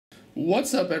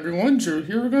What's up everyone, Drew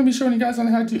here. We're going to be showing you guys on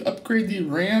how to upgrade the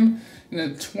RAM in a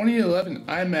 2011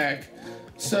 iMac.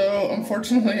 So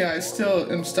unfortunately I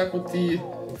still am stuck with the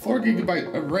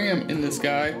 4GB of RAM in this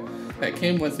guy that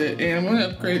came with it, and I'm going to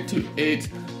upgrade it to 8.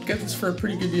 Got this for a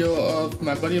pretty good deal of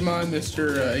my buddy of mine,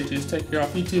 Mr. AJ's Tech here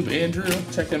off YouTube, Andrew.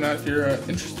 Check him out if you're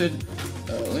interested.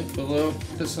 Link below.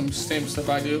 Does some same stuff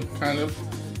I do, kind of.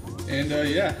 And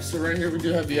yeah, so right here we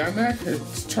do have the iMac.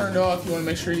 It's turned off. You want to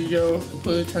make sure you go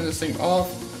completely turn this thing off,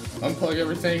 unplug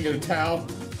everything, get a towel,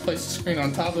 place the screen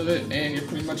on top of it, and you're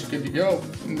pretty much good to go.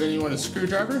 And then you want a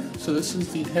screwdriver. So this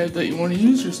is the head that you want to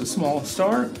use, just a small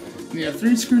star. And you have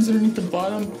 3 screws underneath the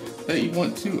bottom that you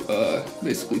want to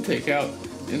basically take out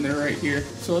in there right here.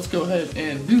 So let's go ahead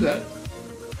and do that.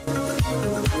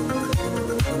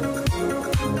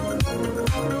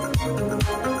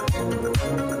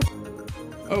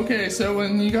 Okay, so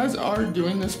when you guys are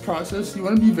doing this process, you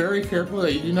want to be very careful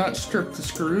that you do not strip the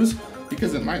screws,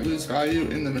 because it might lose value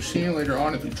in the machine later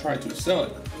on if you try to sell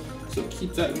it. So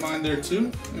keep that in mind there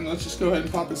too. And let's just go ahead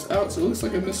and pop this out. So it looks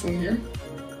like I missed one here.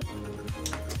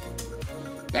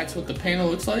 That's what the panel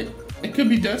looks like. It could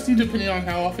be dusty depending on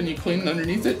how often you clean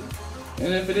underneath it.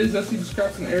 And if it is dusty, just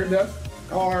grab some air dust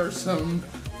or some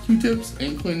Q-tips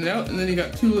and clean it out. And then you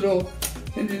got 2 little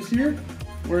hinges here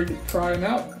where you can pry them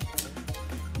out.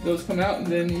 Those come out, and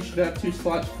then you should have 2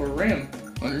 slots for RAM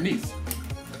underneath.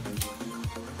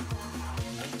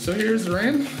 So here's the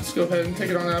RAM. Let's go ahead and take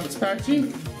it on out of its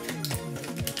packaging.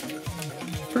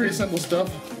 Pretty simple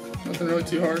stuff, nothing really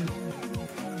too hard.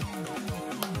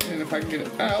 And if I can get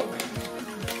it out,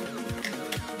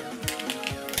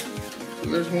 so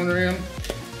there's 1 RAM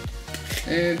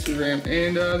and 2 RAM.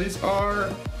 And these are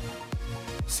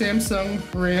Samsung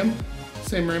RAM,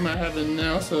 same RAM I have in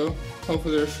now, so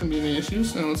hopefully there shouldn't be any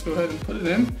issues. Now let's go ahead and put it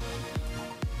in.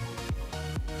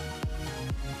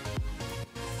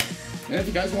 And if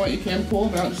you guys want, you can pull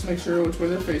them out just to make sure which way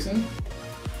they're facing.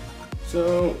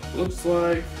 So looks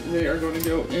like they are going to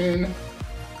go in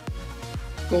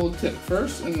gold tip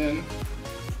first, and then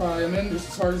pry them in just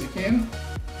as hard as you can.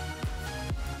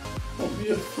 Don't be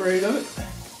afraid of it.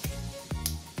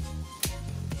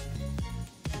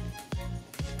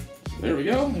 So there we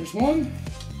go, there's 1.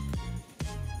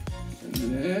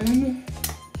 And then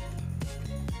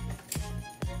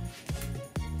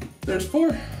there's 4,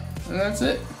 and that's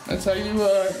it. That's how you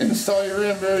install your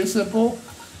RAM. Very simple.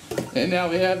 And now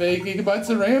we have 8 GB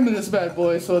of RAM in this bad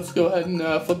boy. So let's go ahead and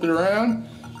flip it around,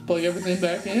 plug everything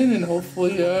back in, and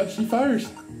hopefully she fires.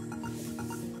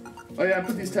 Oh yeah, I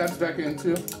put these tabs back in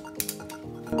too.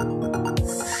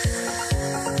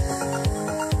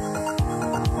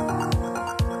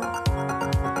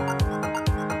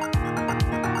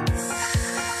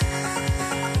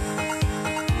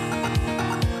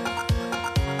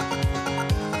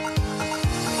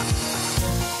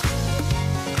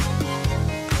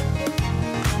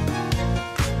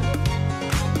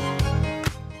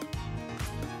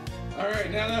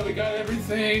 Alright, now that we got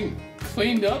everything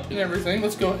cleaned up and everything,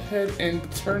 let's go ahead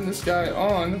and turn this guy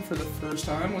on for the first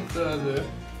time with the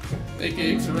 8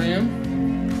 gigs of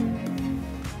RAM.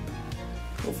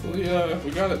 Hopefully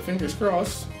we got it, fingers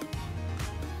crossed.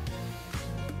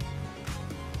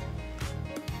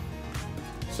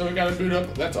 So we got to boot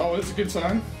up, that's always a good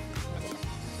sign.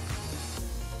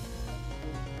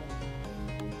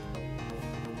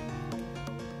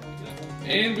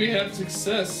 And we have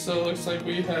success, so it looks like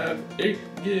we have 8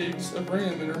 gigs of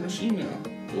RAM in our machine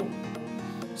now. Cool.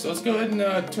 So let's go ahead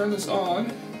and turn this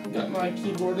on. Got my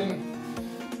keyboard and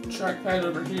trackpad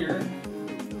over here.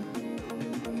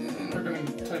 And we're going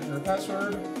to type in our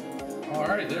password.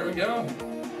 Alright, there we go.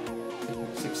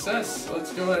 Success.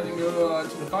 Let's go ahead and go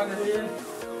to the Finder here.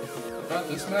 About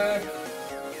this Mac.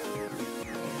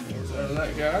 There's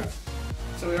that guy.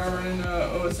 So we are running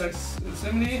OS X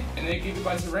Yosemite and 8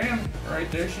 GB of RAM.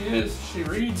 Right there she is. She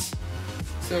reads.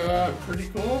 So pretty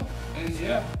cool. And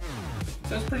yeah,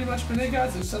 so that's pretty much been it,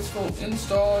 guys. Successful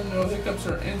install, no hiccups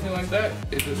or anything like that.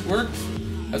 It just works.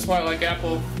 That's why I like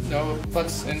Apple. No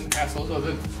fuss and hassles with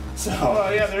it. So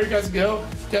yeah, there you guys go.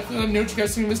 Definitely let me know what you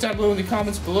guys think of this down below in the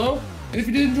comments below. And if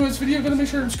you did enjoy this video, go to make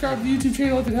sure to subscribe to the YouTube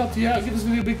channel if it helped you out. Give this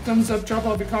video a big thumbs up, drop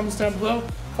all your comments down below.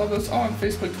 Follow us on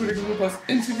Facebook, Twitter, Google+,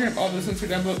 Instagram, all those links are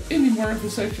down below in the more info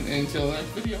section. And until the next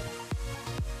video.